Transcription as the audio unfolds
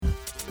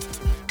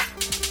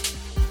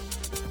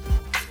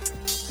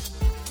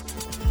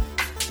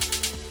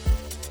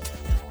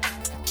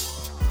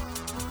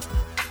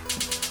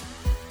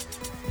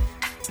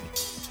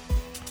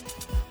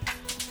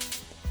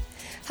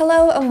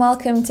Hello and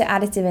welcome to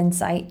Additive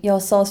Insight, your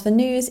source for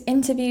news,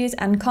 interviews,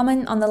 and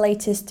comment on the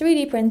latest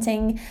 3D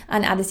printing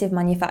and additive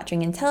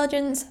manufacturing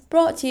intelligence,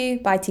 brought to you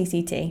by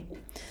TCT.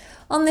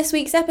 On this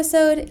week's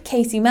episode,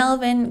 Casey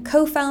Melvin,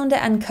 co-founder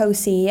and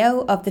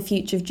co-CEO of The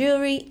Future of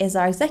Jewellery, is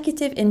our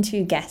executive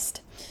interview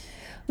guest.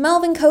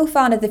 Melvin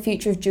co-founded The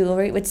Future of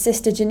Jewellery with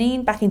sister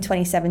Janine back in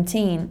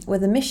 2017,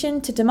 with a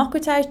mission to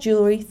democratise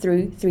jewellery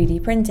through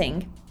 3D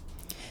printing.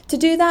 To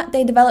do that,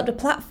 they developed a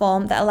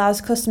platform that allows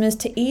customers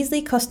to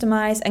easily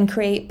customise and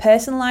create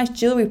personalised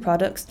jewellery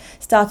products,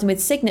 starting with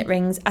signet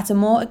rings at a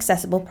more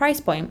accessible price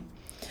point.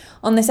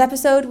 On this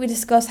episode, we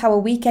discuss how a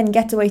weekend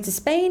getaway to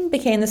Spain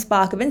became the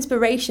spark of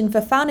inspiration for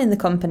founding the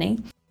company,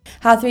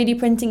 how 3D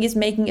printing is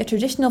making a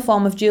traditional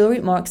form of jewellery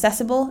more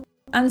accessible,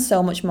 and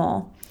so much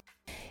more.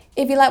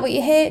 If you like what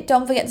you hear,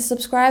 don't forget to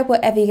subscribe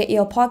wherever you get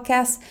your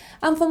podcasts.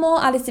 And for more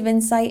Additive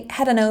Insight,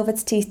 head on over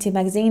to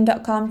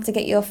tctmagazine.com to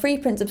get your free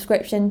print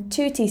subscription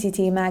to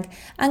TCT Mag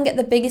and get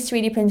the biggest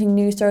 3D printing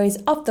news stories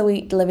of the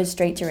week delivered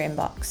straight to your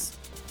inbox.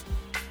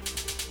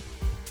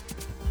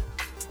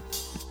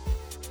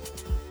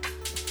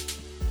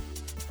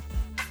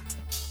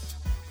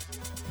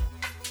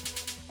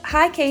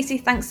 Hi Casey,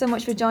 thanks so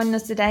much for joining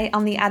us today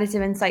on the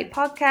Additive Insight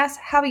podcast.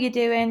 How are you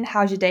doing?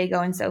 How's your day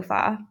going so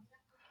far?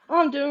 Oh,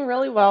 I'm doing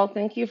really well.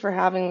 Thank you for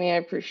having me. I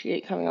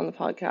appreciate coming on the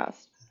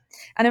podcast.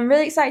 And I'm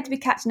really excited to be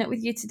catching up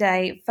with you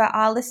today. For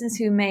our listeners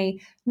who may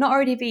not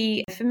already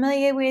be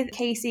familiar with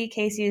Casey,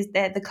 Casey is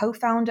the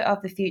co-founder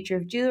of The Future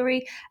of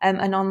Jewellery,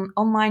 an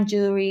online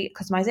jewellery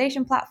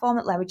customization platform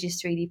that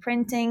leverages 3D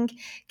printing.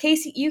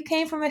 Casey, you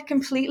came from a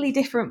completely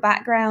different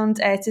background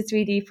to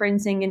 3D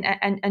printing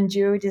and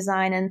jewellery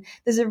design, and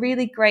there's a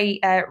really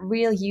great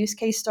real use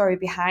case story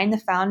behind the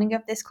founding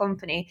of this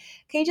company.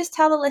 Can you just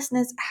tell the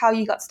listeners how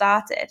you got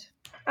started?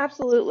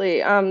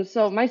 Absolutely.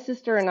 So my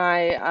sister and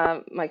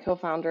I, my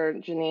co-founder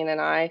Janine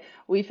and I,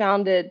 we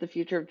founded The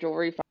Future of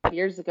Jewelry 5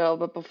 years ago.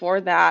 But before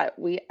that,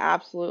 we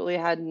absolutely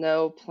had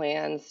no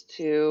plans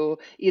to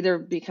either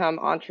become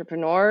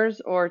entrepreneurs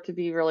or to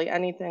be really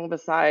anything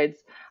besides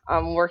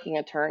working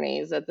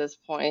attorneys at this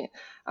point.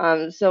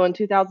 So in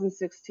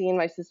 2016,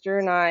 my sister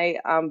and I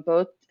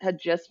both had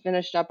just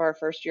finished up our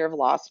first year of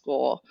law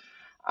school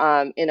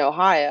in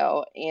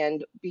Ohio.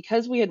 And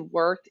because we had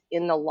worked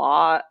in the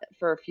law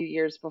for a few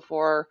years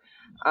before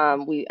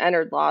we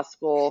entered law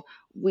school,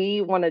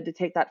 we wanted to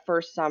take that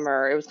first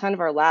summer. It was kind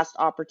of our last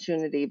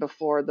opportunity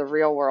before the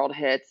real world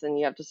hits, and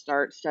you have to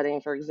start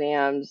studying for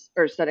exams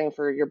or studying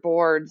for your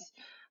boards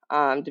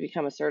to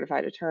become a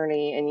certified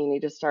attorney, and you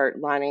need to start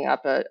lining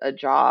up a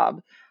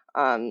job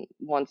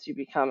once you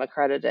become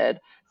accredited.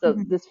 So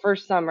this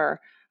first summer,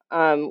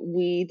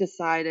 we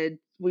decided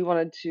we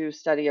wanted to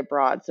study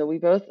abroad. So we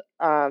both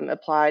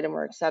applied and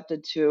were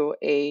accepted to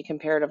a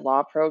comparative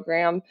law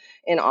program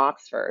in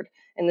Oxford.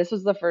 And this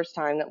was the first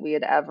time that we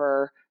had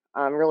ever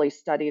really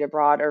studied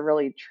abroad or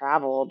really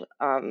traveled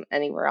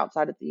anywhere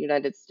outside of the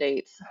United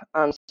States.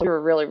 So we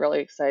were really,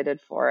 really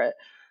excited for it.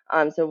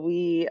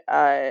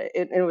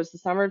 It was the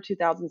summer of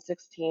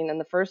 2016, and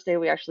the first day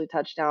we actually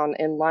touched down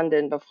in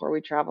London before we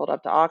traveled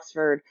up to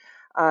Oxford,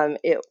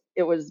 it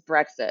was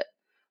Brexit.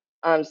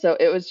 So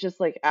it was just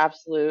like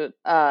absolute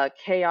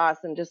chaos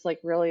and just like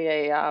really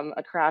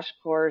a crash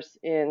course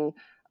in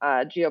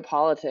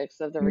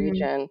geopolitics of the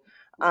region.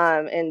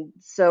 And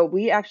so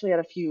we actually had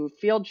a few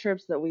field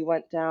trips that we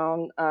went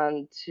down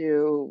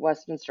to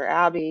Westminster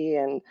Abbey,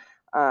 and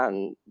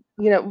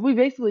we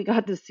basically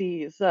got to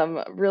see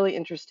some really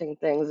interesting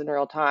things in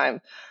real time.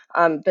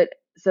 But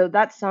so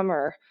that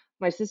summer,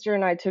 my sister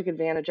and I took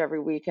advantage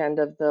every weekend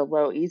of the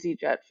low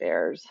EasyJet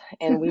fares,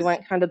 and we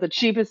went kind of the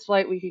cheapest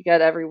flight we could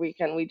get every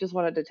weekend. We just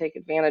wanted to take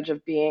advantage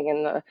of being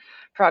in the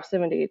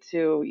proximity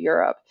to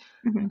Europe.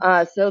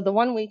 So the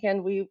one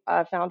weekend we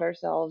found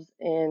ourselves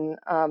in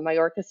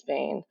Mallorca,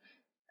 Spain,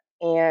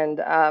 and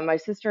my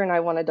sister and I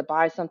wanted to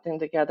buy something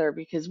together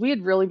because we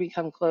had really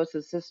become close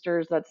as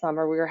sisters that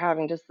summer. We were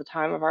having just the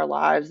time of our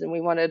lives, and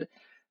we wanted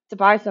to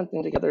buy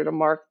something together to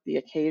mark the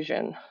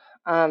occasion.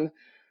 Um,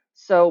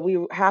 so we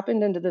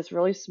happened into this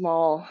really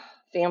small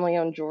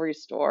family-owned jewelry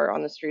store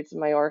on the streets of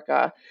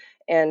Mallorca,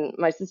 and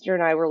my sister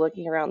and I were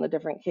looking around the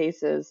different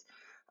cases.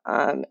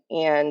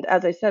 And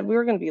as I said, we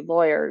were going to be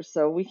lawyers,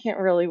 so we can't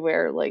really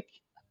wear like,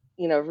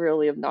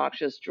 really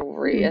obnoxious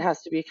jewelry. It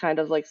has to be kind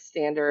of like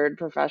standard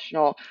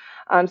professional.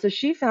 So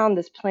she found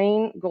this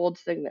plain gold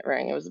signet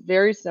ring. It was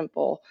very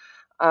simple.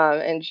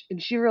 And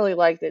she really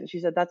liked it. And she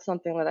said, that's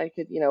something that I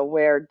could,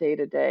 wear day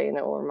to day, and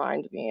it will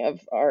remind me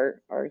of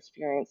our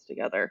experience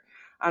together.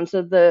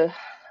 So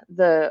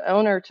the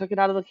owner took it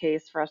out of the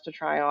case for us to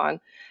try on.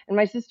 And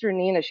my sister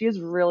Nina, she has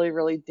really,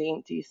 really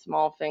dainty,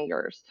 small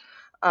fingers.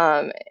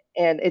 Um,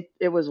 and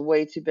it was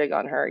way too big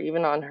on her,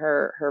 even on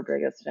her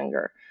biggest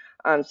finger.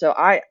 So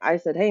I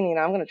said, hey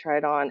Nina, I'm gonna try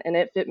it on, and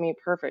it fit me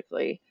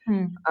perfectly.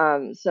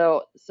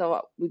 So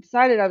we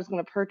decided I was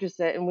going to purchase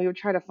it, and we would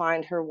try to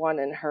find her one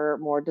in her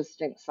more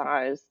distinct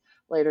size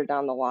later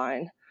down the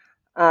line.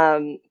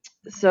 Um,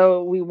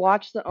 so we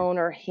watched the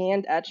owner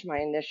hand etch my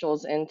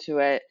initials into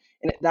it,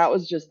 And that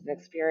was just an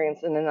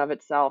experience in and of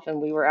itself. And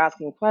we were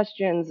asking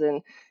questions,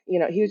 and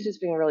he was just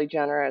being really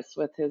generous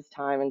with his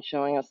time and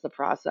showing us the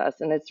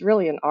process. And it's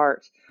really an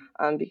art,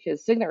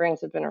 because signet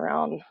rings have been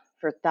around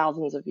for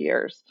thousands of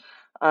years.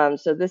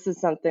 So this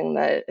is something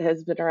that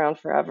has been around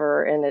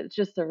forever, and it's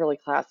just a really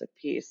classic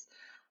piece.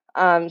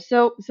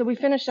 So we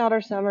finished out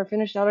our summer,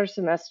 finished out our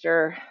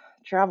semester,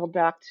 traveled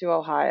back to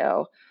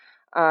Ohio,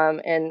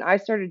 and I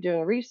started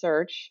doing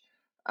research,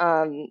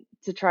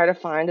 to try to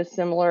find a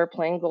similar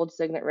plain gold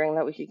signet ring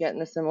that we could get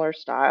in a similar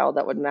style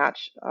that would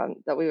match,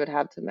 that we would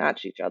have to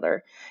match each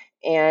other.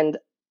 And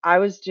I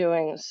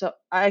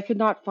could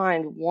not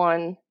find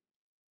one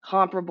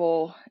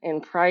comparable in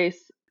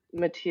price,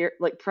 material,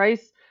 like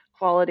price,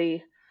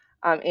 quality,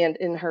 and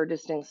in her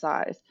distinct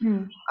size.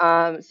 Hmm.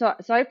 So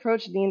I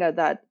approached Nina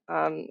that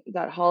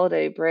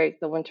holiday break,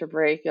 the winter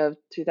break of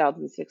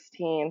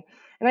 2016,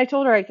 and I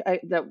told her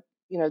that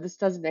this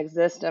doesn't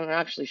exist. I'm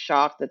actually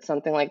shocked that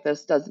something like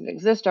this doesn't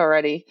exist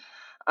already.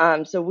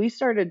 So we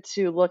started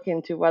to look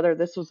into whether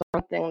this was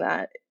something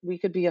that we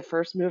could be a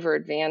first mover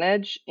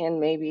advantage and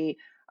maybe,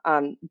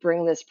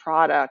 bring this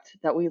product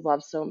that we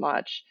love so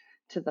much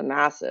to the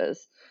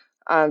masses.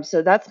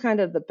 So that's kind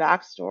of the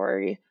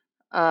backstory,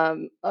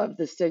 of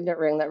the signet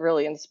ring that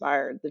really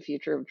inspired the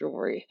future of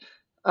jewelry.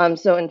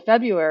 So in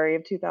February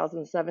of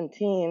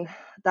 2017,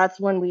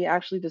 that's when we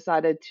actually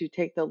decided to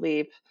take the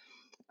leap,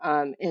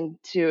 and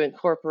to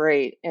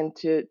incorporate and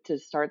to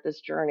start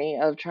this journey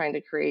of trying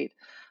to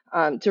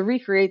to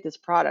recreate this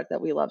product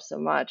that we love so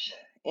much.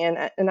 And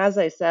as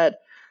I said,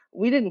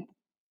 we didn't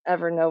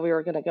ever know we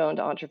were going to go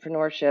into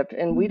entrepreneurship,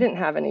 and we didn't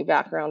have any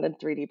background in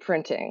 3D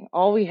printing.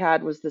 All we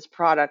had was this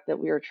product that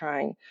we were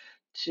trying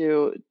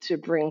to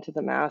bring to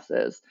the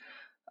masses.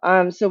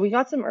 So we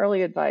got some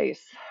early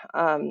advice,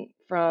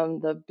 from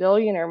the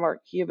billionaire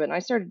Mark Cuban. I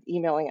started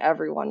emailing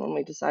everyone when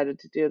we decided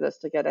to do this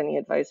to get any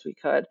advice we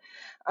could.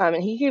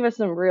 And he gave us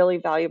some really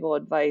valuable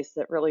advice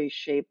that really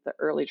shaped the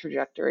early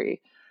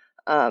trajectory,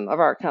 of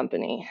our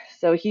company.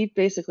 So he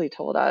basically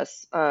told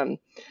us,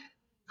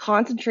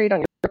 concentrate on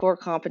your core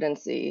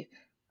competency,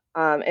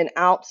 and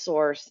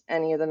outsource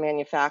any of the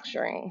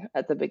manufacturing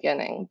at the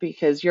beginning,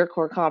 because your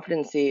core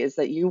competency is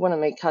that you want to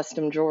make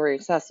custom jewelry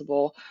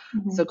accessible.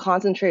 Mhm. So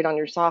concentrate on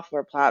your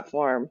software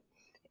platform,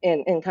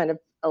 and kind of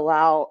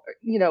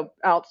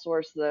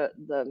outsource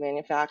the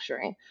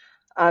manufacturing.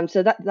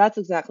 So that's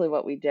exactly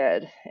what we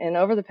did. And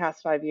over the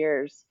past 5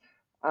 years,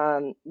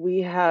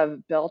 we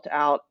have built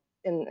out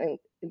an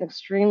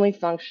extremely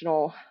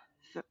functional,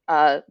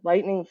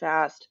 lightning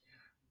fast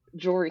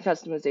jewelry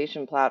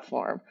customization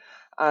platform.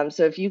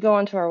 So if you go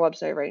onto our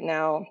website right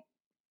now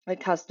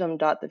at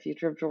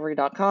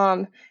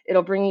custom.thefutureofjewelry.com,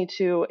 it'll bring you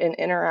to an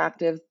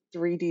interactive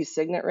 3D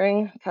signet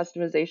ring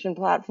customization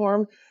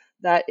platform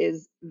that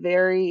is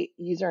very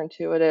user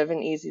intuitive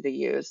and easy to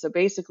use. So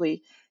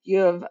basically,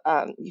 you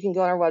can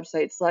go on our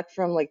website, select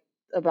from like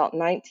about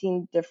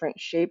 19 different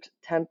shaped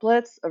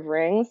templates of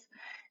rings,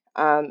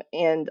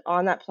 and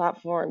on that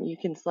platform, you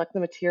can select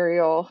the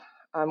material.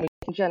 We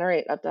can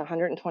generate up to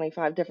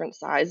 125 different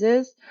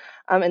sizes,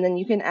 and then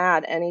you can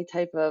add any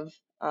type of,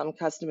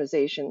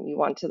 customization you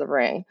want to the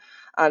ring.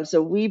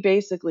 So we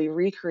basically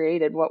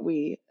recreated what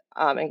we,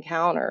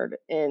 encountered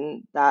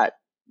in that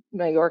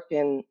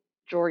Majorcan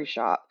jewelry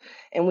shop,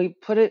 and we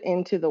put it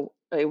into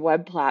a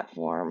web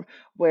platform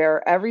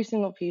where every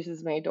single piece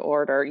is made to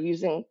order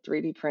using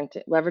 3D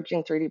printing,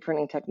 leveraging 3D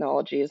printing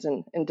technologies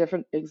and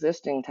different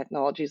existing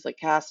technologies like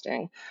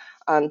casting,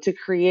 to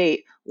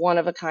create one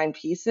of a kind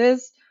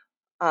pieces,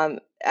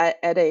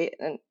 at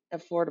an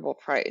affordable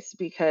price.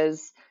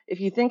 Because if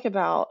you think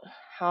about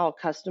how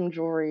custom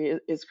jewelry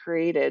is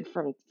created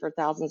for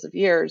thousands of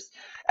years,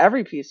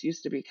 every piece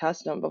used to be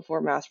custom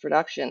before mass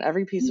production.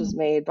 Every piece was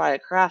made by a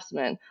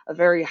craftsman, a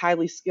very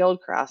highly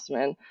skilled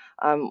craftsman,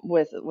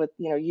 with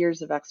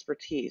years of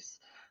expertise.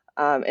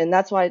 And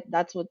that's what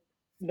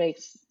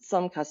makes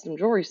some custom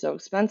jewelry so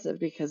expensive,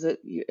 because it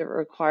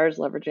requires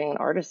leveraging an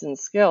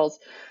artisan's skills.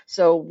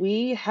 So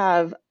we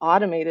have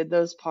automated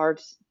those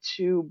parts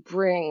to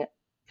bring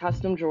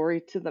custom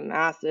jewelry to the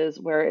masses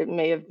where it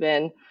may have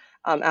been,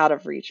 out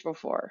of reach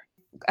before.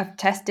 I've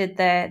tested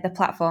the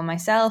platform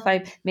myself.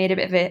 I made a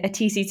bit of a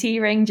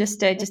TCT ring just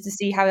to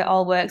see how it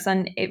all works,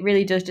 and it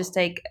really does just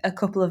take a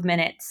couple of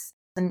minutes.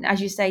 And as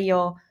you say,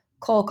 your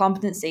core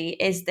competency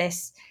is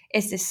this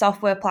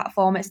software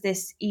platform. It's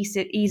this ease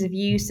of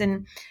use.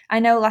 And I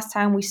know last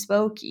time we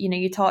spoke,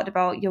 you talked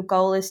about your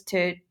goal is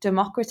to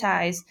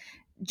democratize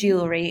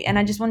jewelry, and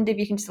I just wondered if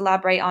you can just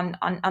elaborate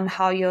on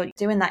how you're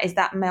doing that. Is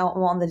that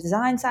more on the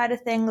design side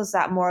of things? Is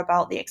that more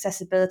about the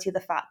accessibility, the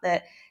fact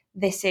that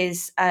this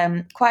is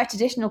quite a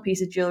traditional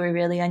piece of jewelry,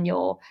 really, and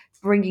you're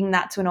bringing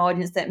that to an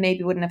audience that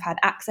maybe wouldn't have had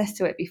access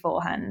to it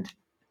beforehand?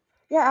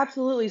 Yeah,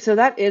 absolutely. So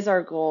that is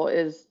our goal,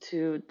 is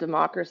to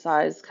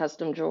democratize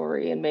custom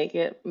jewelry and make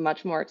it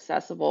much more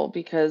accessible,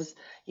 because,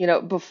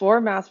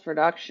 before mass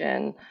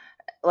production,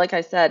 like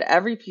I said,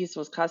 every piece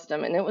was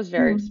custom and it was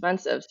very Mm.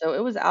 expensive. So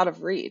it was out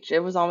of reach. It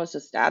was almost a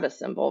status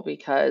symbol,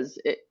 because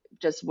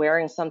just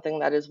wearing something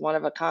that is one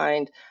of a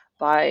kind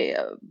by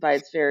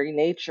its very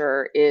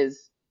nature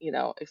is,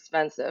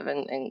 expensive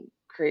and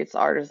creates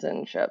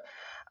artisanship.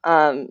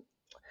 Um,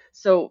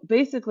 so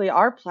basically,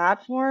 our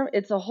platform,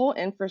 it's a whole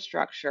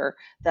infrastructure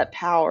that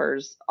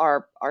powers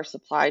our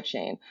supply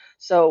chain.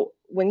 So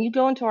when you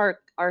go into our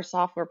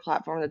software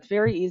platform, that's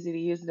very easy to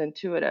use and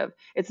intuitive.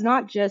 It's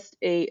not just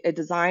a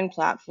design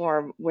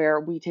platform where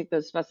we take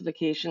those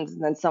specifications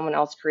and then someone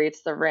else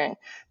creates the ring.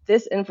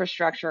 This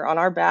infrastructure on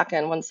our back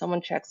end, when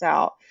someone checks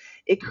out,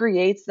 it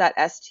creates that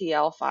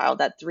STL file,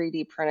 that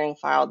 3D printing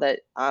file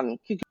that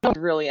could go to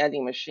really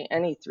any machine,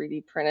 any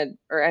 3D printed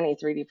or any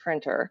 3D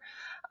printer.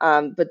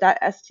 But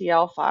that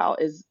STL file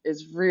is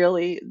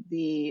really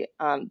the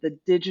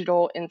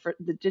digital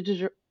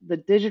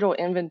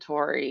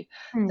inventory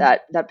Mm.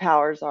 that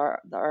powers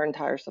our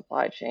entire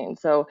supply chain.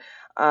 So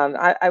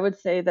I would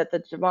say that the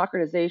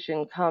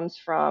democratization comes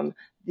from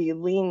the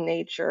lean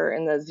nature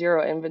and the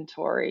zero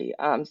inventory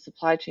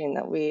supply chain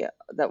that we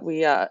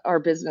our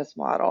business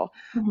model.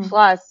 Mhm.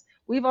 Plus,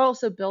 we've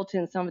also built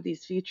in some of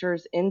these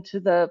features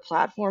into the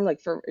platform. Like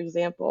for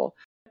example,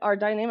 our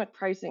dynamic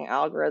pricing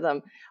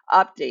algorithm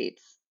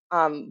updates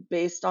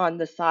based on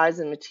the size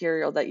and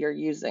material that you're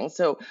using.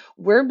 So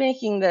we're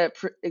making the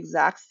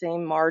exact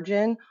same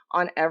margin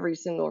on every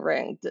single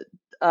ring,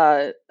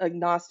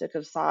 agnostic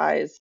of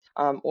size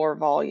or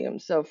volume.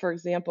 So, for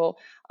example,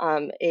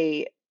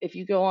 a if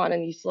you go on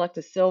and you select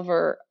the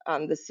silver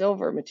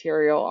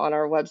material on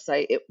our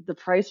website, the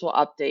price will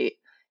update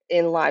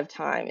in live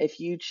time. If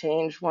you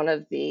change one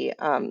of the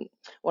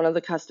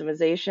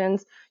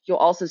customizations, you'll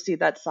also see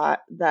that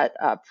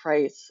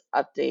price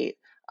update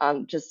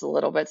just a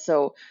little bit.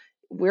 So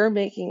we're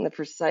making the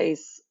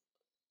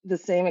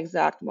same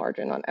exact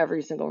margin on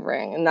every single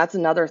ring, and that's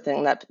another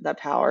thing that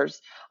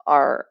powers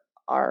our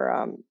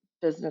our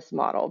business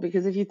model.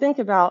 Because if you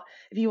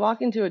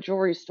walk into a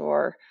jewelry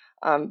store,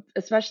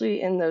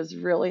 especially in those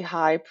really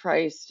high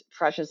priced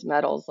precious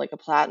metals like a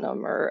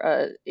platinum or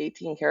a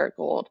 18 karat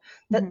gold,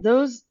 that Mhm.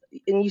 those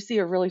and you see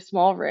a really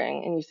small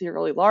ring and you see a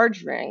really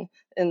large ring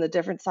in the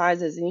different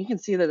sizes, and you can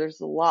see that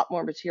there's a lot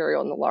more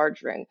material in the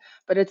large ring,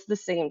 but it's the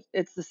same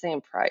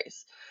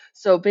price.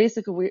 So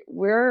basically,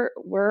 we're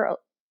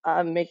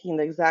making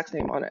the exact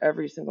same on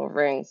every single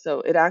ring.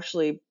 So it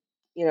actually,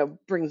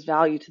 brings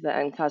value to the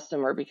end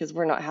customer because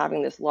we're not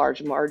having this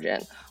large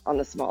margin on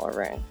the smaller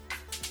ring.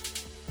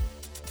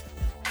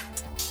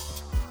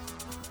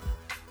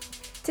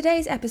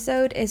 Today's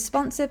episode is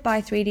sponsored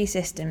by 3D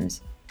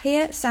Systems.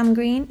 Here, Sam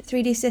Green,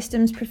 3D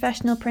Systems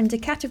Professional Printer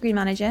Category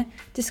Manager,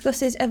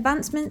 discusses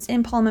advancements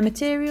in polymer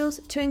materials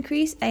to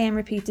increase AM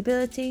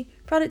repeatability,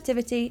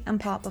 productivity, and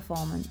part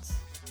performance.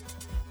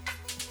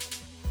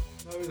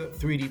 Know that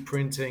 3D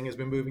printing has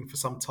been moving for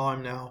some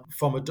time now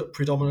from a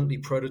predominantly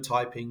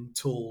prototyping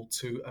tool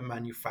to a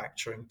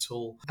manufacturing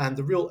tool. And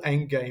the real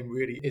end game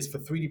really is for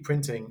 3D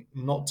printing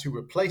not to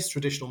replace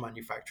traditional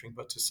manufacturing,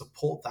 but to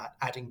support that,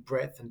 adding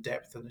breadth and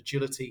depth and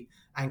agility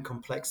and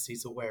complexity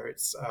to where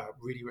it's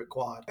really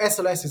required.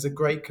 SLS is a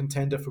great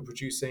contender for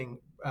producing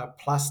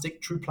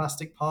true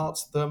plastic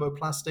parts,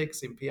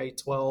 thermoplastics in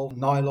PA12,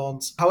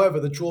 nylons. However,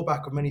 the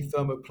drawback of many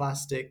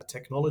thermoplastic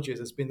technologies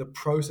has been the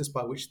process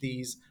by which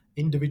these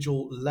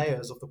individual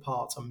layers of the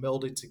parts are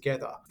melded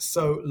together.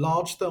 So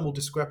large thermal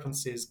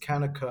discrepancies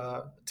can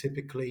occur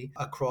typically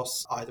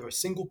across either a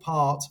single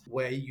part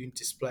where you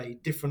display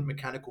different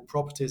mechanical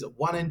properties at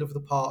one end of the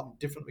part and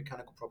different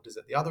mechanical properties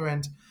at the other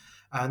end.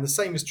 And the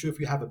same is true if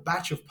you have a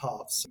batch of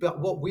parts. But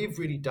what we've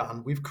really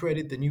done, we've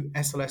created the new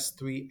SLS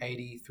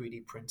 380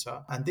 3D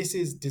printer. And this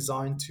is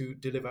designed to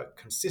deliver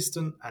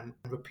consistent and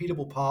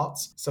repeatable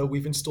parts. So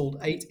we've installed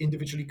 8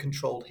 individually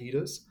controlled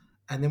heaters.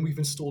 And then we've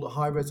installed a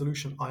high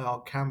resolution IR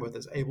camera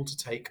that's able to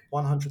take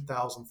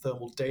 100,000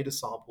 thermal data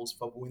samples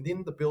from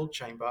within the build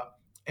chamber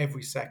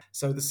every second.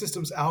 So the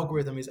system's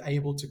algorithm is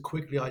able to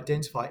quickly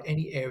identify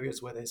any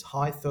areas where there's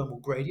high thermal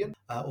gradient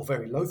or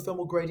very low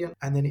thermal gradient,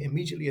 and then it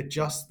immediately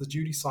adjusts the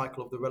duty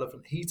cycle of the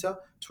relevant heater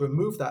to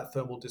remove that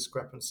thermal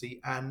discrepancy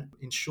and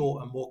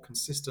ensure a more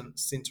consistent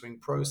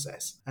sintering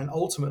process. And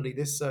ultimately,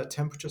 this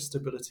temperature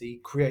stability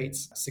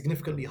creates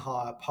significantly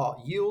higher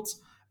part yields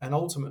and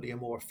ultimately a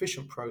more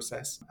efficient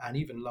process and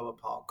even lower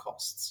part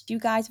costs. You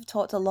guys have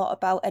talked a lot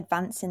about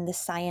advancing the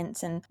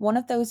science, and one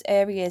of those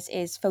areas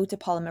is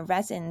photopolymer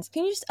resins.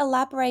 Can you just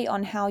elaborate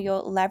on how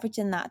you're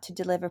leveraging that to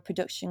deliver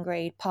production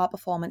grade part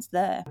performance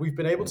there? We've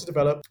been able to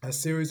develop a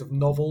series of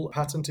novel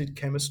patented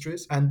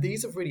chemistries, and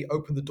these have really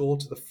opened the door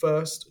to the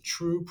first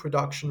true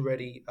production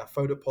ready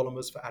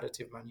photopolymers for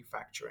additive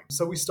manufacturing.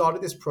 So we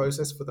started this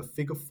process for the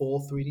Figure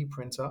 4 3D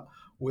printer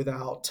with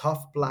our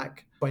tough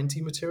black 20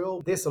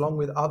 material. This, along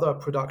with other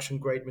production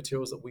grade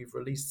materials that we've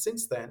released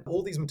since then,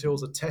 all these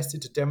materials are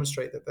tested to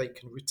demonstrate that they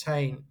can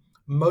retain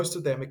most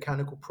of their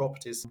mechanical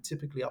properties,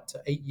 typically up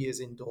to 8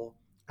 years indoor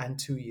and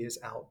 2 years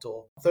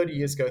outdoor. 30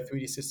 years ago,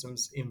 3D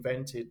Systems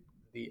invented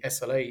the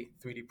SLA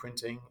 3D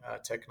printing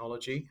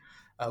technology,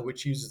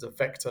 which uses a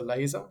vector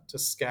laser to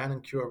scan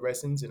and cure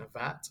resins in a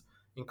vat.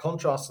 In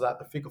contrast to that,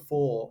 the Figure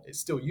 4, it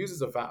still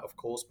uses a vat, of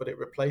course, but it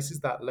replaces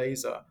that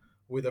laser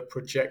with a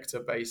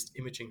projector-based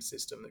imaging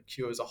system that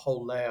cures a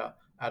whole layer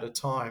at a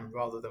time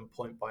rather than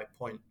point by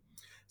point.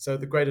 So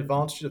the great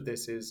advantage of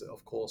this is,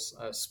 of course,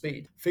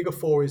 speed. Figure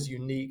 4 is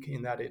unique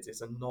in that it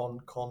is a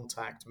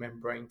non-contact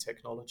membrane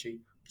technology,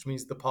 which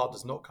means the part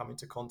does not come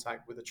into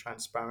contact with a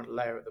transparent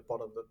layer at the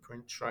bottom of the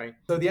print tray.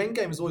 So the end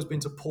game has always been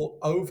to port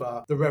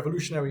over the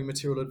revolutionary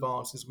material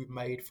advances we've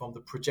made from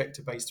the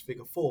projector-based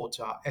Figure 4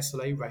 to our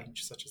SLA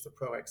range, such as the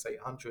Pro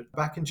X800.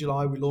 Back in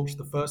July, we launched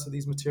the first of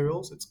these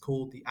materials. It's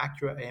called the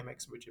Accura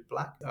AMX Rigid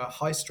Black, a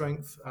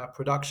high-strength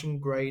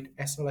production-grade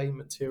SLA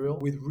material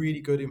with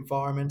really good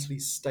environmentally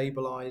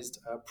stabilized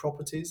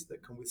properties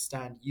that can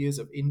withstand years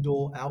of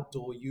indoor,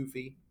 outdoor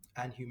UV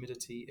and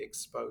humidity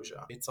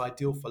exposure. It's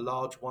ideal for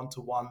large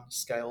one-to-one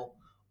scale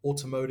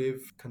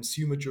automotive,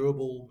 consumer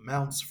durable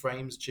mounts,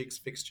 frames, jigs,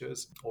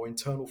 fixtures, or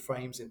internal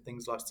frames in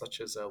things like such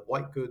as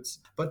white goods.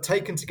 But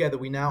taken together,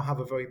 we now have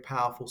a very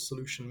powerful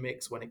solution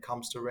mix when it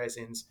comes to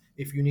resins.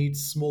 If you need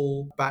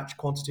small batch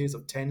quantities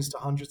of tens to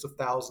hundreds of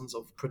thousands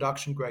of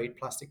production grade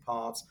plastic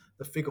parts,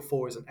 the Figure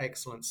 4 is an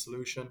excellent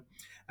solution.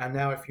 And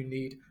now if you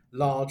need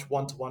large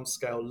one-to-one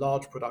scale,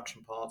 large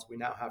production parts, we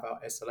now have our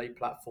SLA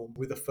platform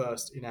with the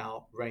first in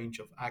our range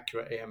of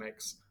Accura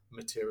AMX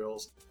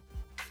materials.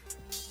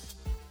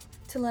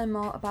 To learn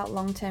more about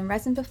long-term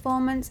resin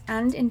performance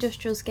and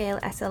industrial scale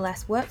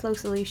SLS workflow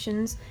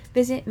solutions,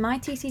 visit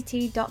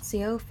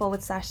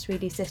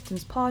mytct.co/3D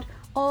Systems Pod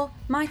or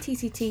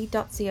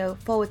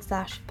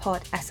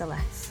mytct.co/pod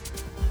SLS.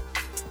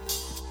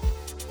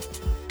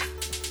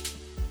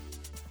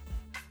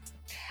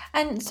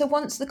 And so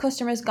once the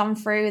customer's gone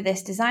through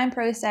this design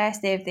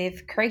process,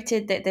 they've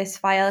created this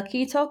file,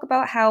 can you talk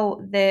about how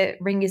the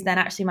ring is then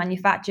actually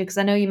manufactured? Because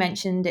I know you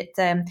mentioned it,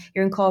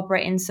 you're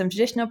incorporating some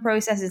traditional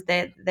processes,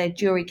 the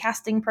jewelry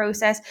casting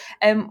process.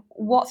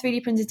 What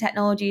 3D printed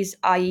technologies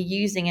are you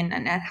using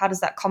and how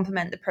does that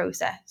complement the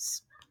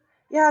process?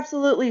 Yeah,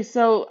 absolutely.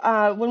 So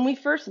when we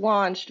first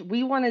launched,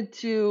 we wanted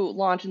to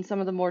launch in some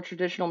of the more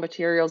traditional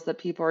materials that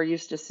people are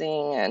used to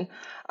seeing.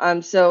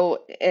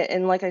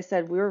 And like I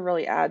said, we were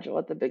really agile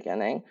at the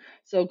beginning.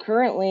 So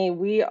currently,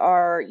 we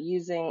are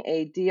using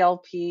a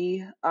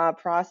DLP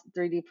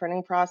 3D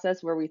printing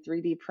process where we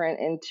 3D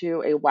print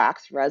into a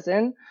wax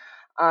resin.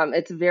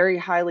 It's very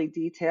highly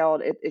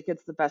detailed. It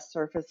gets the best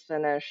surface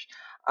finish.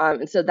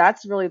 And so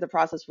that's really the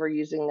process we're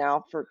using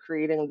now for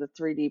creating the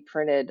 3D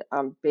printed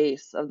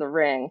base of the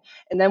ring.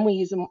 And then we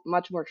use a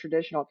much more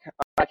traditional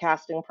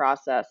casting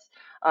process,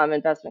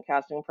 investment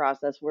casting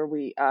process, where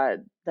we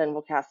then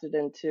will cast it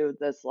into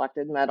the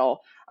selected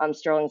metal,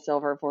 sterling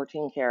silver,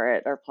 14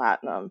 karat, or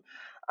platinum.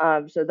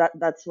 So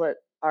that's what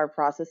our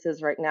process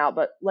is right now.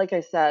 But like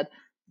I said,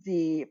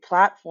 the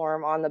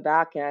platform on the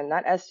back end,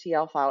 that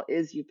STL file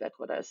is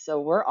ubiquitous. So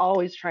we're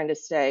always trying to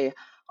stay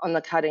on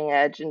the cutting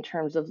edge in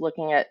terms of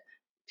looking at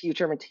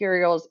future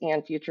materials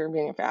and future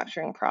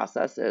manufacturing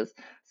processes.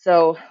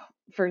 So,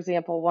 for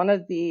example, one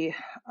of the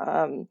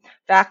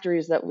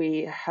factories that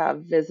we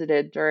have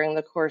visited during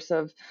the course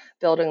of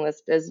building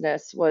this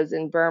business was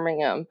in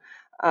Birmingham.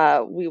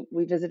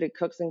 We visited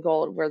Cooks and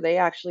Gold, where they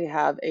actually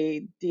have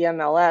a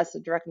DMLS, a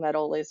direct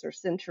metal laser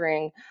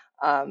sintering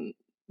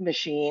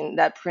machine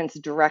that prints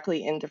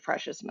directly into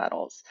precious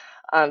metals.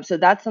 So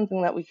that's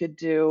something that we could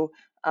do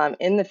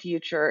in the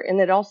future.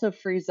 And it also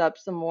frees up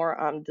some more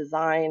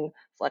design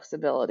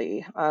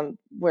flexibility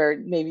where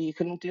maybe you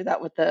couldn't do that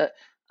with the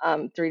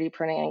 3D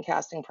printing and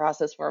casting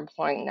process we're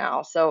employing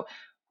now. So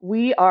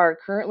we are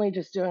currently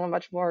just doing a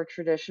much more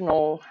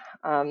traditional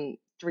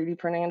 3D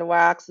printing into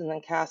wax and then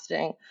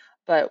casting.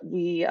 But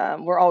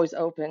we're always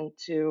open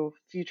to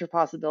future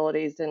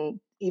possibilities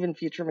and even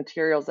future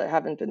materials that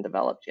haven't been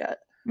developed yet.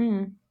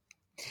 Mm.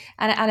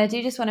 And I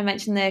do just want to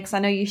mention there, because I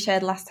know you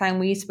shared last time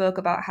we spoke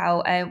about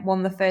how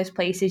one of the first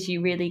places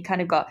you really kind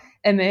of got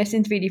immersed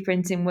in 3D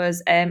printing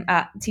was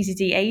at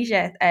TCT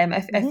Asia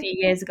a few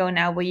years ago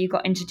now, where you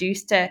got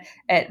introduced to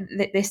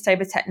this type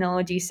of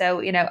technology.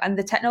 So, and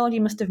the technology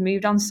must have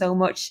moved on so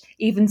much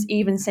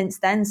even since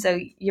then. So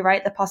you're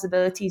right, the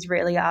possibilities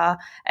really are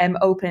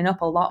opening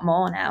up a lot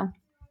more now.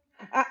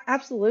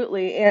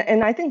 Absolutely.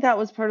 And I think that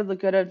was part of the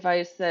good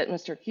advice that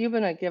Mr.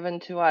 Cuban had given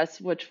to us,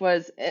 which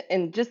was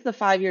in just the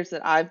 5 years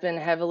that I've been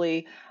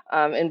heavily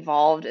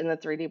involved in the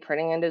 3D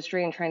printing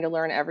industry and trying to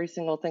learn every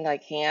single thing I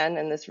can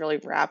in this really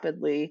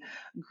rapidly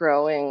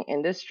growing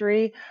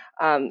industry.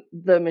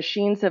 The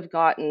machines have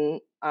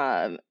gotten,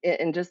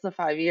 in just the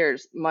 5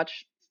 years,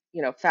 much,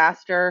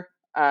 faster,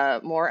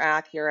 more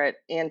accurate,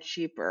 and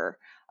cheaper.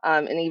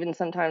 And even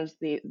sometimes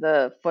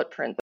the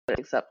footprint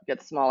up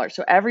gets smaller.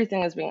 So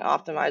everything is being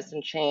optimized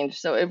and changed.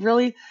 So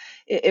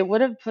it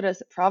would have put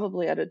us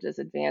probably at a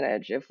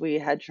disadvantage if we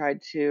had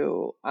tried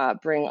to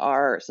bring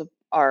our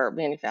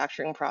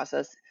manufacturing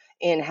process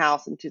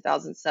in-house in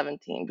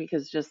 2017,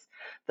 because just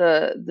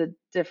the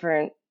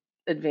different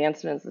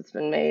advancements that's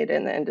been made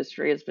in the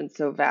industry has been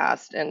so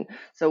vast. And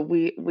so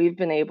we've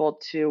been able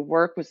to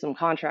work with some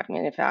contract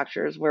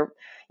manufacturers where,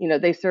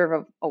 they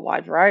serve a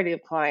wide variety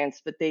of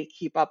clients, but they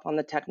keep up on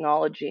the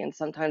technology, and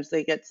sometimes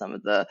they get some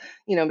of the,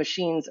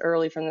 machines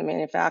early from the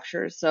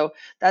manufacturers. So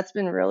that's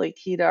been really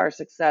key to our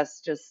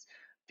success, just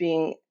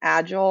being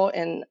agile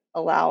and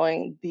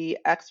allowing the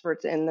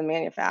experts in the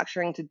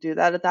manufacturing to do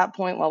that at that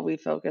point while we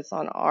focus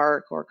on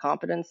our core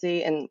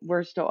competency. And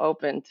we're still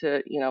open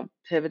to,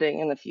 pivoting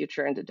in the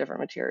future into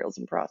different materials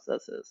and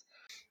processes.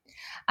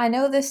 I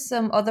know there's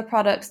some other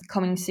products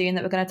coming soon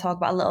that we're going to talk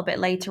about a little bit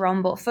later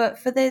on, but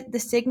for the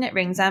signet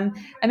rings, I'm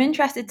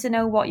interested to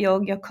know what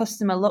your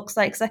customer looks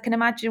like, because I can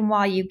imagine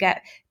why you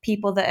get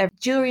people that are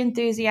jewelry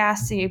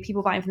enthusiasts,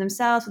 people buying for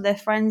themselves, for their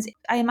friends.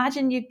 I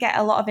imagine you get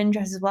a lot of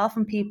interest as well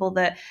from people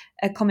that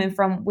are coming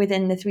from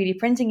within the 3D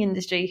printing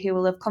industry who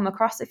will have come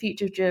across the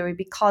future of jewelry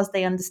because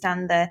they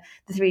understand the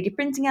 3D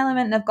printing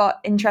element and have got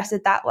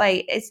interested that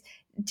way.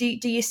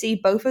 Do you see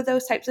both of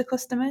those types of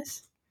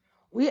customers?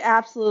 We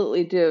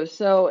absolutely do.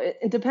 So,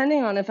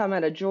 depending on if I'm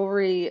at a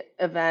jewelry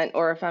event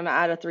or if I'm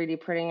at a 3D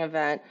printing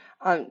event,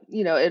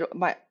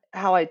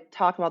 how I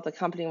talk about the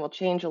company will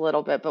change a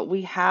little bit. But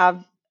we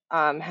have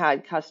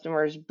had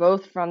customers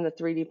both from the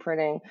 3D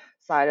printing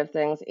side of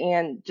things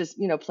and just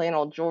plain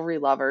old jewelry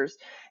lovers.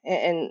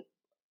 And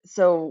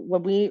so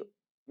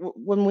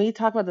when we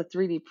talk about the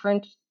 3D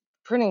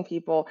printing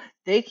people,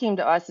 they came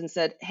to us and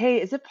said, "Hey,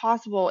 is it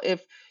possible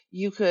if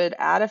you could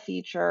add a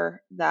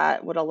feature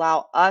that would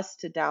allow us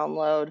to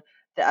download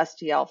the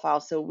STL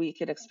file so we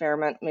could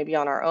experiment maybe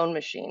on our own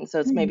machine?" So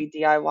it's maybe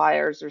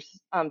DIYers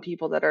or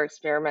people that are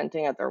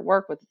experimenting at their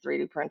work with the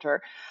 3D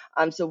printer.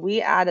 So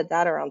we added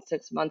that around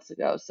 6 months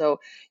ago.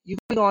 So you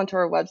can go onto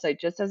our website,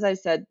 just as I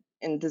said,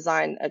 and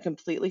design a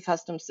completely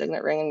custom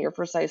signet ring in your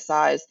precise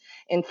size.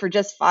 And for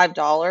just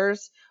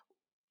 $5,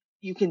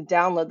 you can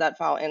download that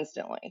file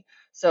instantly.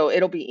 So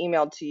it'll be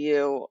emailed to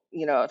you,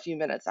 a few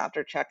minutes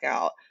after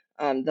checkout,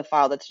 the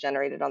file that's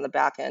generated on the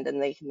back end,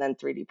 and they can then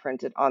 3D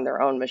print it on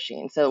their own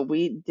machine. So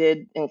we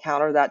did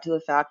encounter that to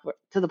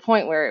the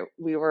point where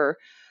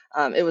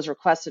it was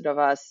requested of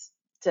us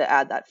to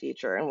add that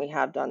feature, and we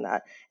have done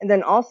that. And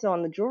then also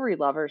on the jewelry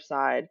lover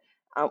side,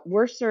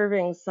 we're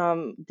serving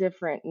some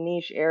different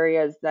niche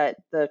areas that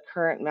the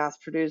current mass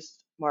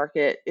produced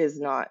market is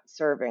not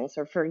serving.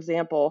 So, for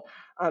example,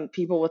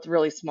 people with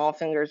really small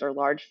fingers or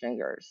large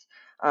fingers.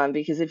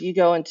 Because if you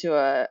go into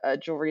a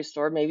jewelry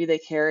store, maybe they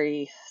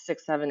carry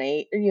 6, 7,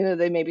 8, or,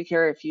 they maybe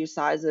carry a few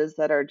sizes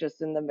that are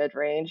just in the mid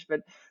range,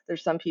 but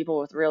there's some people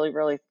with really,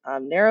 really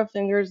narrow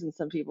fingers and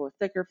some people with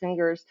thicker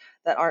fingers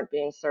that aren't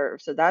being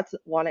served. So that's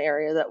one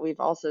area that we've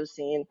also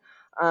seen.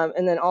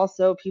 And then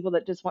also people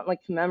that just want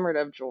like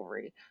commemorative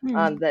jewelry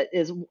that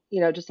is,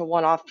 just a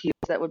one off piece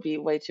that would be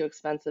way too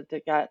expensive to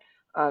get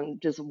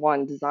just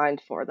one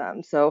designed for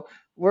them. So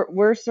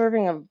we're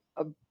serving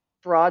a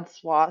broad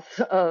swath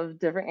of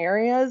different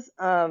areas,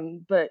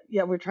 but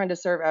yeah, we're trying to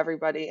serve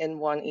everybody in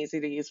one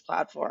easy to use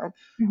platform.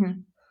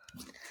 Mm-hmm.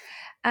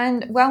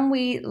 And when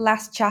we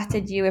last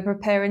chatted, you were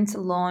preparing to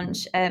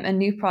launch a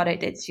new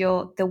product. It's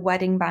the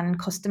wedding band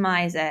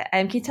customizer.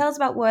 Can you tell us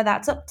about where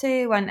that's up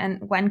to and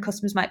when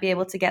customers might be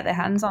able to get their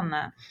hands on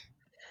that?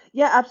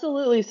 Yeah,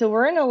 absolutely. So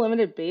we're in a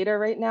limited beta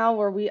right now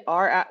where we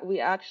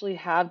actually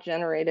have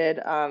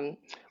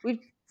we've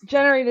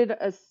generated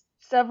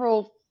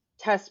several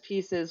test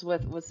pieces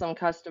with some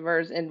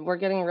customers, and we're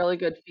getting really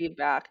good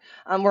feedback.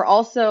 We're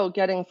also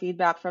getting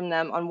feedback from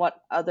them on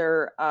what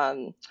other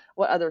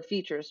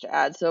features to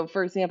add. So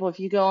for example, if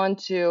you go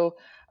into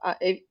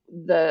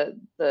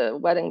the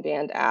wedding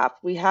band app,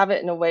 we have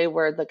it in a way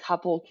where the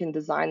couple can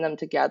design them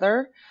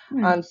together.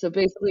 So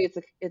basically,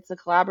 it's a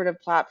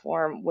collaborative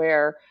platform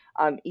where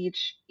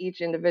each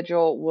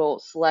individual will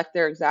select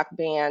their exact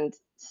band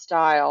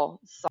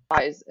style,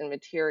 size, and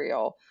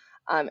material.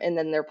 And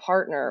then their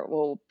partner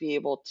will be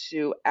able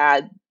to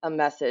add a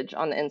message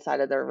on the inside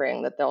of their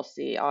ring that they'll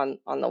see on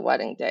the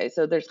wedding day.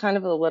 So there's kind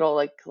of a little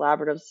like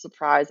collaborative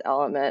surprise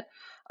element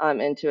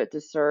into it to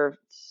serve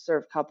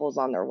couples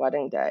on their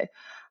wedding day.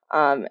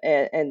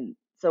 And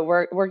so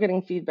we're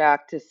getting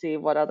feedback to see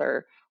what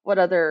other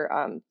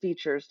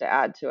features to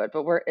add to it.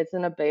 But it's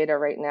in a beta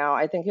right now.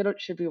 I think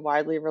it should be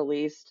widely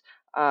released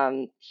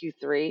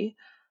Q3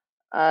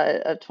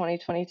 of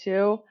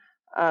 2022.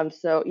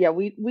 So yeah,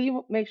 we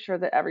make sure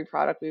that every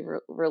product we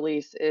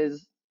release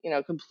is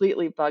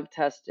completely bug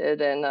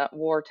tested and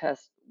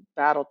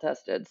battle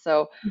tested.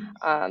 So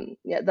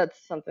yeah,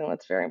 that's something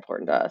that's very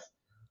important to us.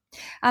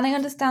 And I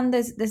understand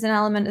there's an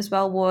element as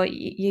well where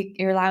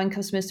you're allowing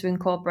customers to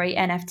incorporate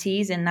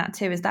NFTs in that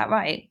too. Is that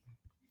right?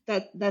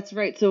 That's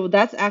right. So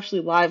that's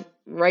actually live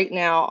right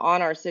now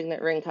on our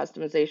Signet Ring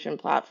customization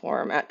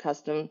platform at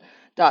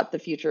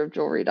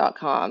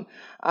custom.thefutureofjewelry.com.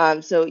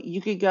 So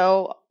you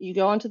go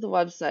onto the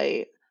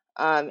website,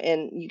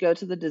 and you go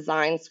to the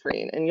design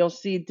screen, and you'll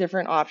see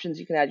different options.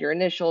 You can add your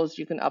initials,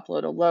 you can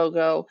upload a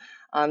logo,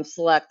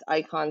 select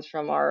icons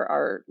from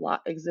our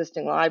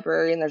existing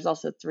library, and there's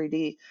also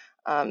 3D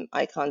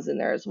icons in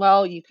there as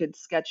well. You could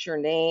sketch your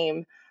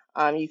name.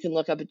 You can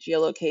look up a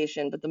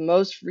geolocation, but the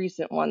most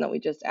recent one that we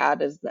just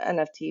added is the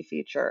NFT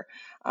feature.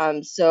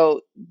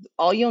 So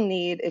all you'll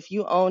need if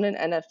you own an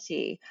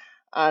NFT,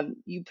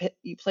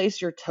 you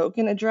place your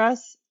token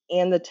address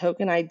and the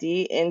token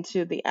ID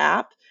into the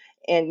app,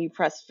 and you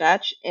press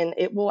fetch, and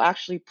it will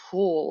actually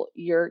pull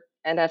your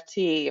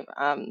NFT,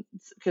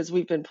 because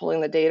we've been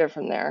pulling the data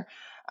from there.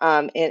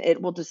 And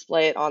it will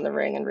display it on the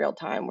ring in real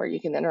time where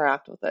you can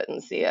interact with it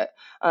and see it.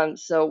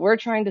 So we're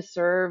trying to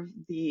serve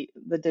the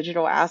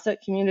digital asset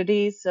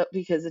community, so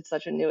because it's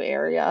such a new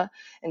area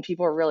and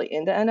people are really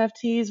into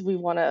NFTs, we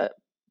want to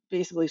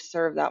basically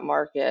serve that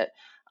market,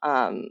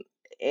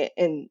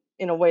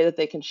 in a way that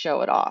they can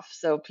show it off.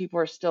 So people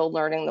are still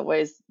learning the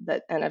ways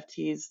that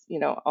NFTs,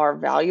 are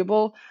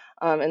valuable,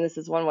 and this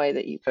is one way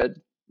that you could,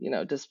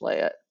 display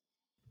it.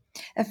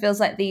 It feels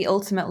like the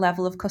ultimate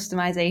level of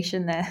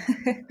customization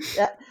there.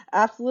 Yeah,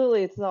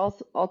 absolutely. It's the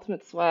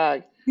ultimate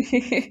swag.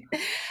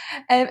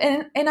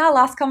 In our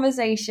last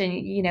conversation,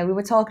 we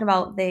were talking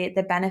about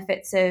the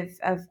benefits of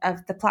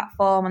the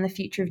platform and the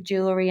future of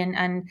jewelry,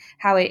 and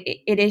how it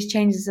is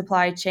changing the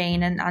supply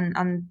chain, and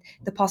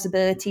the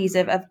possibilities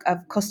of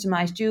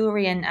customized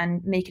jewelry,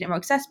 and making it more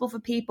accessible for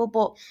people.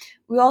 But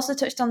we also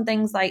touched on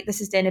things like the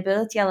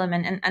sustainability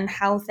element, and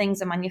how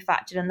things are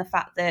manufactured, and the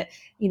fact that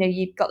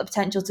you've got the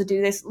potential to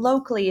do this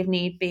locally if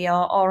need be,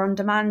 or on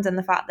demand, and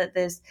the fact that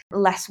there's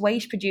less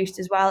waste produced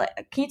as well.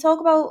 Can you talk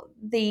about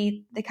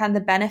the kind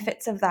of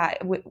benefits of that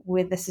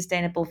with the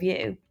sustainable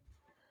view?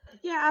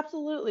 Yeah,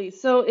 absolutely.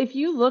 So if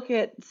you look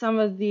at some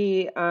of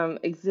the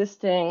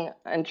existing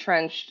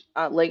entrenched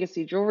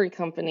legacy jewelry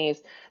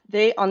companies,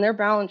 they on their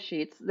balance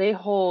sheets they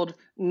hold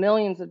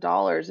millions of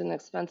dollars in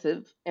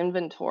expensive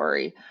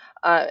inventory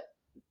uh,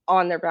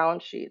 on their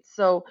balance sheets.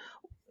 So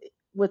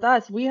with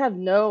us, we have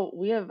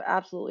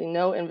absolutely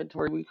no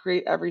inventory. We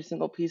create every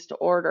single piece to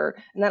order,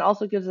 and that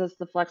also gives us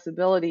the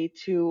flexibility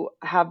to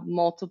have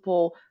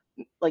multiple,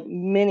 like,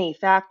 mini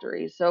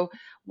factories. So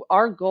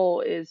our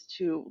goal is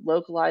to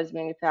localize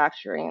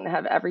manufacturing and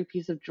have every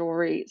piece of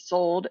jewelry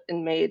sold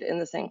and made in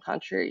the same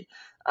country,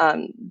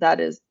 that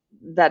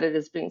it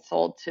is being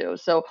sold to.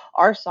 So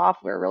our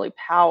software really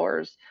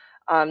powers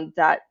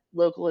that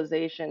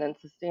localization and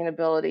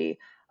sustainability,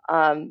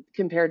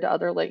 compared to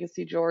other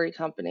legacy jewelry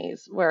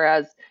companies.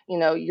 Whereas,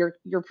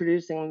 you're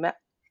producing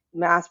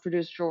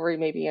mass-produced jewelry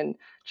maybe in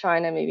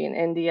China, maybe in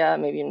India,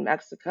 maybe in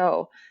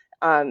Mexico,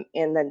 and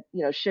then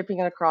shipping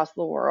it across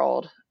the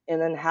world,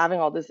 and then having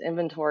all this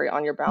inventory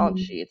on your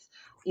balance Mm. sheets.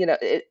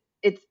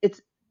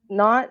 It's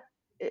not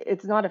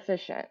it's not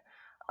efficient.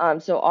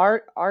 So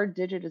our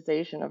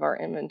digitization of our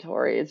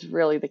inventory is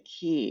really the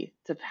key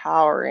to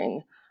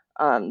powering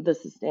the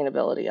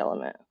sustainability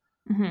element.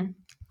 Mhm.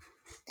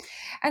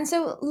 And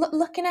so,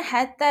 looking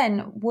ahead, then,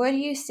 where do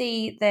you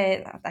see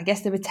I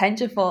guess, the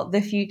potential for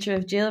the future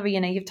of jewelry?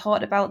 You've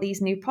talked about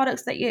these new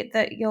products that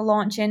you're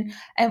launching,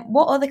 and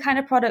what other kind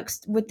of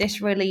products would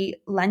this really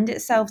lend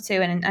itself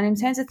to? And in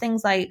terms of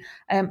things like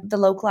the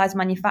localized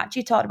manufacture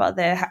you talked about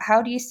there,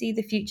 how do you see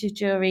the future of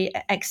jewelry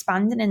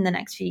expanding in the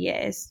next few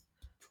years?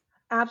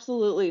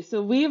 Absolutely.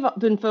 So we've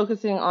been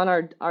focusing on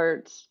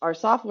our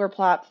software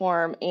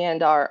platform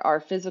and our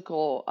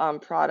physical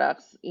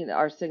products,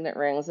 our signet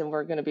rings, and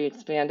we're going to be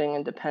expanding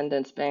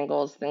independence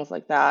bangles, things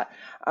like that.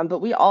 But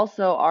we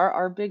also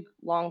our big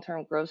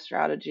long-term growth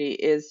strategy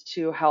is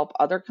to help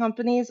other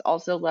companies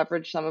also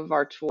leverage some of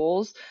our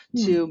tools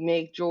to Hmm.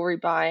 make jewelry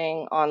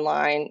buying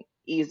online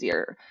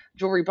easier,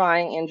 jewelry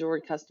buying and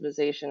jewelry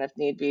customization if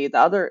need be.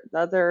 The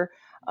other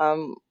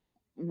um,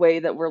 way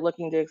that we're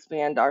looking to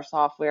expand our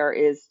software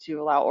is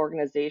to allow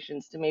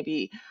organizations to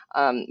maybe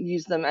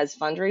use them as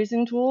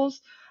fundraising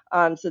tools,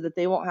 so that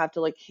they won't have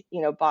to, like,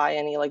 buy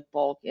any like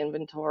bulk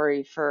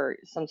inventory for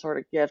some sort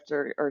of gift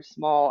or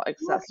small Okay.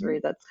 accessory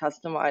that's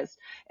customized,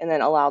 and then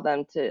allow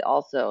them to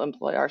also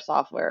employ our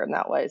software in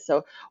that way.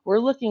 So we're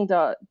looking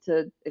to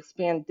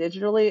expand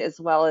digitally, as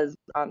well as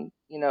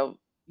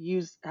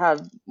use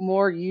have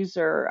more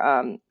user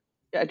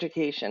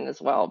education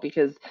as well,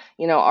 because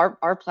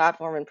our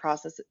platform and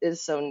process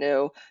is so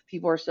new.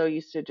 People are so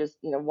used to just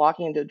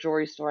walking into a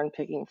jewelry store and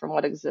picking from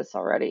what exists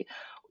already.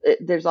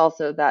 There's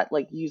also that,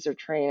 like, user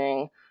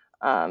training,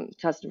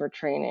 customer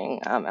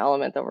training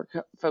element that we're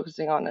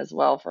focusing on as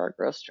well for our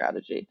growth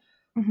strategy.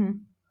 Hmm.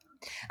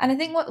 And I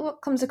think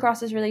what comes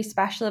across as really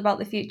special about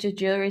the future of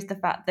jewelry is the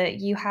fact that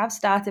you have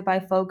started by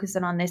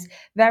focusing on this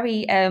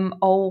very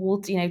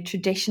old,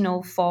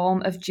 traditional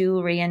form of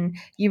jewelry, and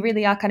you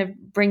really are kind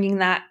of bringing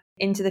that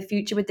into the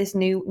future with this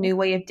new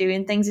way of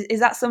doing things. Is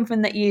that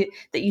something that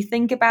you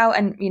think about?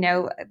 And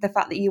the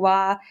fact that you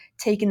are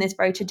taking this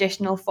very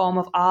traditional form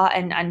of art,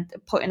 and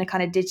putting a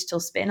kind of digital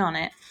spin on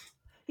it.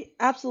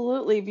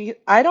 Absolutely.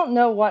 I don't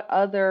know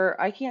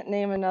I can't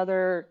name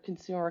another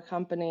consumer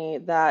company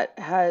that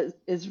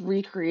is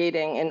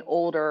recreating an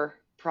older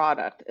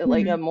product,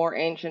 like a Mm. more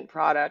ancient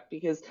product,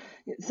 because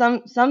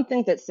some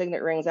think that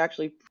signet rings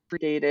actually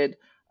predated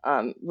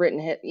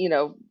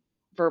written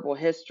verbal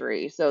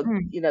history. So,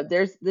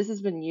 Mm. this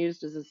has been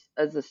used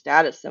as a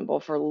status symbol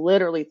for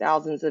literally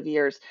thousands of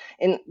years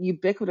and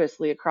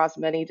ubiquitously across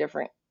many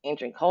different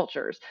ancient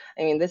cultures.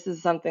 I mean, this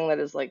is something that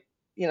is like,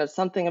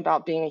 something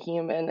about being a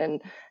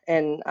human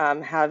and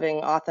having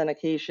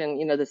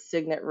authentication, the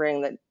signet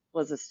ring that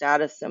was a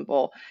status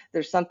symbol.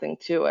 There's something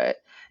to it.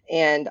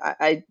 And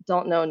I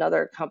don't know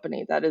another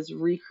company that is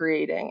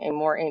recreating a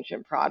more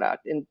ancient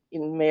product in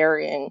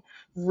marrying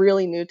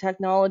really new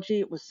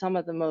technology with some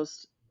of the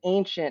most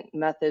ancient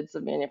methods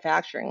of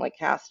manufacturing, like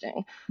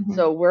casting.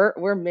 So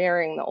we're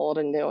marrying the old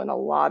and new in a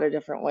lot of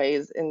different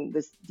ways, and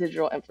this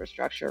digital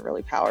infrastructure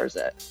really powers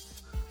it.